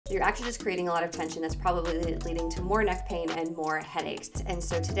you're actually just creating a lot of tension that's probably leading to more neck pain and more headaches. And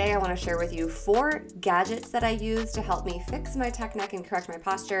so today I want to share with you 4 gadgets that I use to help me fix my tech neck and correct my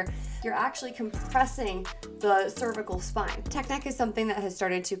posture. You're actually compressing the cervical spine. Tech neck is something that has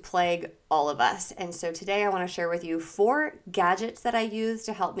started to plague all of us. And so today I want to share with you 4 gadgets that I use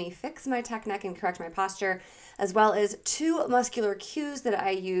to help me fix my tech neck and correct my posture, as well as 2 muscular cues that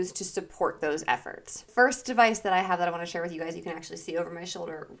I use to support those efforts. First device that I have that I want to share with you guys, you can actually see over my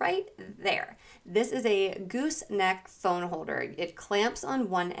shoulder right there. This is a gooseneck phone holder. It clamps on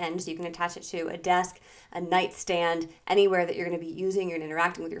one end, so you can attach it to a desk, a nightstand, anywhere that you're going to be using or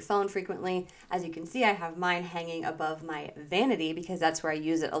interacting with your phone frequently. As you can see, I have mine hanging above my vanity because that's where I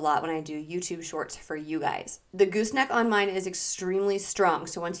use it a lot when I do YouTube shorts for you guys. The gooseneck on mine is extremely strong,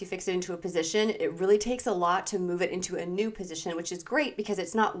 so once you fix it into a position, it really takes a lot to move it into a new position, which is great because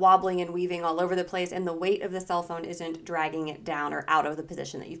it's not wobbling and weaving all over the place and the weight of the cell phone isn't dragging it down or out of the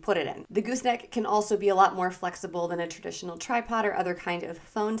position that you've put it in. The gooseneck can also be a lot more flexible than a traditional tripod or other kind of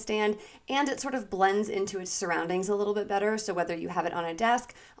phone stand, and it sort of blends into its surroundings a little bit better. So whether you have it on a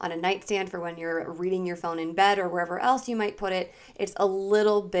desk, on a nightstand for when you're reading your phone in bed, or wherever else you might put it, it's a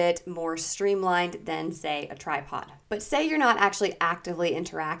little bit more streamlined than, say, a tripod. But say you're not actually actively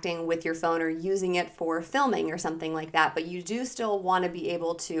interacting with your phone or using it for filming or something like that, but you do still want to be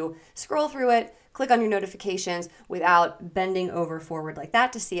able to scroll through it, click on your notifications without bending over forward like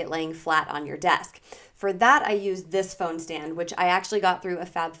that to see it laying flat on your desk. For that, I use this phone stand, which I actually got through a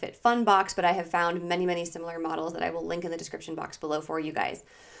FabFitFun box, but I have found many similar models that I will link in the description box below for you guys.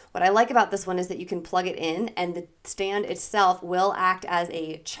 What I like about this one is that you can plug it in and the stand itself will act as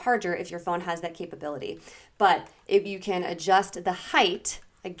a charger if your phone has that capability. But if you can adjust the height,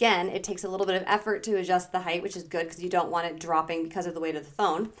 again, it takes a little bit of effort to adjust the height, which is good because you don't want it dropping because of the weight of the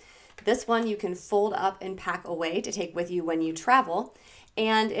phone. This one you can fold up and pack away to take with you when you travel,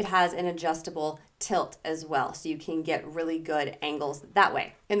 and it has an adjustable tilt as well, so you can get really good angles that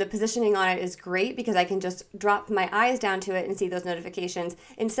way. And the positioning on it is great because I can just drop my eyes down to it and see those notifications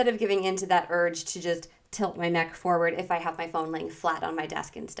instead of giving into that urge to just tilt my neck forward if I have my phone laying flat on my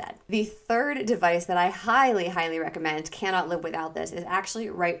desk instead. The third device that I highly recommend, cannot live without this, is actually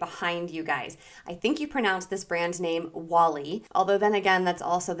right behind you guys. I think you pronounce this brand name Wally, although then again, that's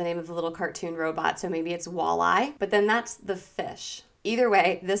also the name of the little cartoon robot, so maybe it's Walleye, but then that's the fish. Either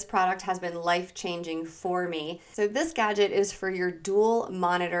way, this product has been life-changing for me. So this gadget is for your dual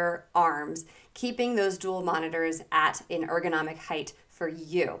monitor arms, keeping those dual monitors at an ergonomic height for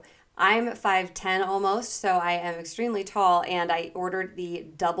you. I'm 5'10" almost, so I am extremely tall, and I ordered the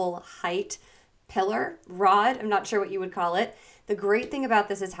double height pillar rod. I'm not sure what you would call it. The great thing about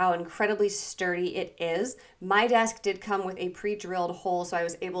this is how incredibly sturdy it is. My desk did come with a pre-drilled hole, so I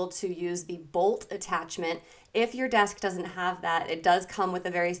was able to use the bolt attachment. If your desk doesn't have that, it does come with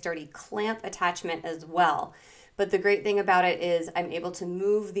a very sturdy clamp attachment as well. But the great thing about it is I'm able to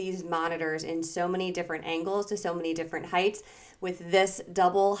move these monitors in so many different angles to so many different heights. With this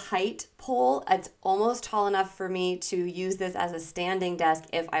double height pole, it's almost tall enough for me to use this as a standing desk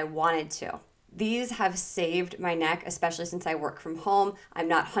if I wanted to. These have saved my neck, especially since I work from home. I'm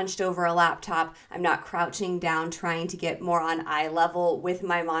not hunched over a laptop. I'm not crouching down trying to get more on eye level with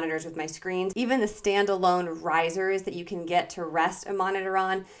my monitors, with my screens. Even the standalone risers that you can get to rest a monitor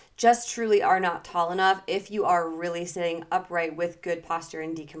on just truly are not tall enough if you are really sitting upright with good posture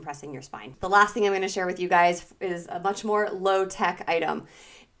and decompressing your spine. The last thing I'm going to share with you guys is a much more low-tech item.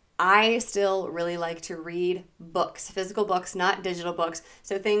 I still really like to read books, physical books, not digital books.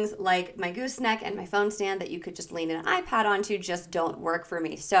 So things like my gooseneck and my phone stand that you could just lean an iPad onto just don't work for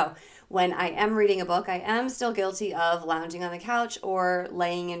me. So when I am reading a book, I am still guilty of lounging on the couch or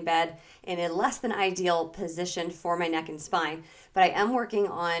laying in bed in a less than ideal position for my neck and spine. But I am working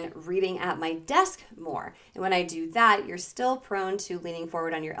on reading at my desk more. And when I do that, you're still prone to leaning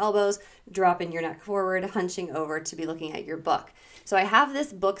forward on your elbows, dropping your neck forward, hunching over to be looking at your book. So I have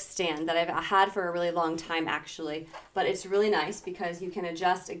this book stand that I've had for a really long time actually, but it's really nice because you can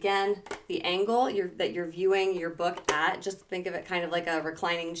adjust, again, the angle that you're viewing your book at. Just think of it kind of like a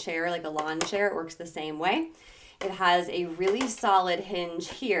reclining chair, like a lawn chair. It works the same way. It has a really solid hinge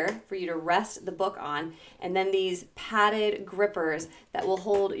here for you to rest the book on, and then these padded grippers that will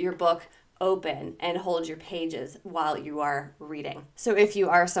hold your book open and hold your pages while you are reading. So if you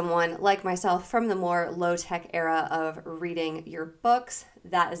are someone like myself from the more low-tech era of reading your books,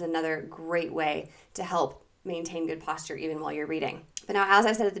 that is another great way to help maintain good posture even while you're reading. But now, as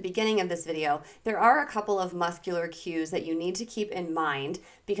I said at the beginning of this video, there are a couple of muscular cues that you need to keep in mind,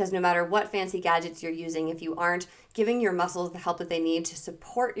 because no matter what fancy gadgets you're using, if you aren't giving your muscles the help that they need to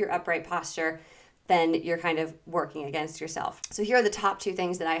support your upright posture, then you're kind of working against yourself. So here are the top 2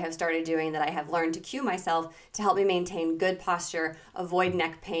 things that I have started doing that I have learned to cue myself to help me maintain good posture, avoid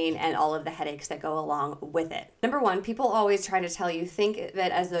neck pain, and all of the headaches that go along with it. Number 1, people always try to tell you, think of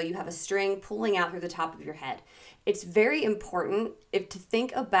it as though you have a string pulling out through the top of your head. It's very important to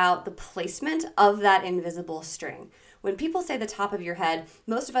think about the placement of that invisible string. When people say the top of your head,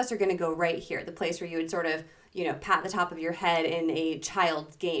 most of us are going to go right here, the place where you would sort of, pat the top of your head in a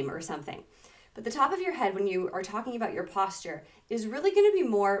child's game or something. But the top of your head, when you are talking about your posture, is really going to be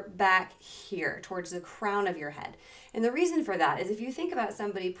more back here towards the crown of your head. And the reason for that is if you think about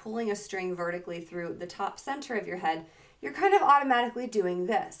somebody pulling a string vertically through the top center of your head, you're kind of automatically doing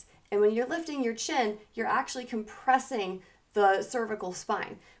this. And when you're lifting your chin, you're actually compressing the cervical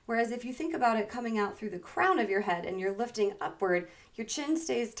spine. Whereas if you think about it coming out through the crown of your head and you're lifting upward, your chin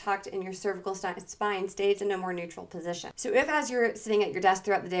stays tucked and your cervical spine stays in a more neutral position. So if as you're sitting at your desk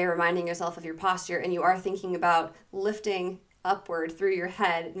throughout the day reminding yourself of your posture and you are thinking about lifting upward through your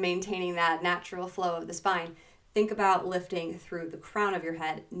head, maintaining that natural flow of the spine, think about lifting through the crown of your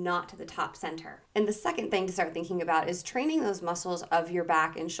head, not to the top center. And the second thing to start thinking about is training those muscles of your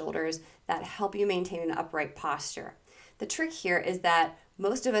back and shoulders that help you maintain an upright posture. The trick here is that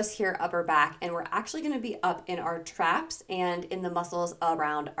most of us hear upper back and we're actually going to be up in our traps and in the muscles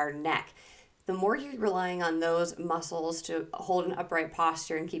around our neck. The more you're relying on those muscles to hold an upright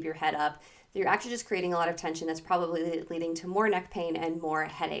posture and keep your head up, you're actually just creating a lot of tension that's probably leading to more neck pain and more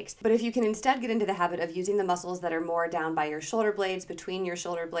headaches. But if you can instead get into the habit of using the muscles that are more down by your shoulder blades, between your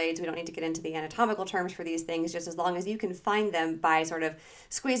shoulder blades, we don't need to get into the anatomical terms for these things, just as long as you can find them by sort of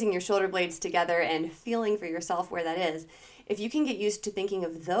squeezing your shoulder blades together and feeling for yourself where that is. If you can get used to thinking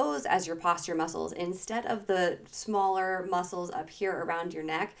of those as your posture muscles instead of the smaller muscles up here around your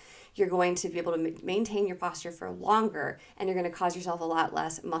neck, you're going to be able to maintain your posture for longer, and you're going to cause yourself a lot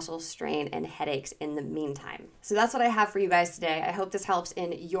less muscle strain and headaches in the meantime. So that's what I have for you guys today. I hope this helps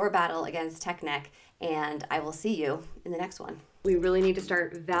in your battle against tech neck, and I will see you in the next one. We really need to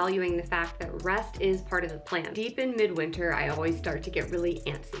start valuing the fact that rest is part of the plan. Deep in midwinter, I always start to get really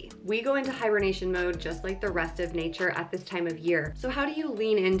antsy. We go into hibernation mode just like the rest of nature at this time of year. So how do you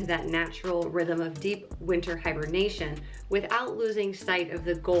lean into that natural rhythm of deep winter hibernation without losing sight of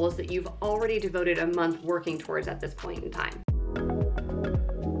the goals that you've already devoted a month working towards at this point in time?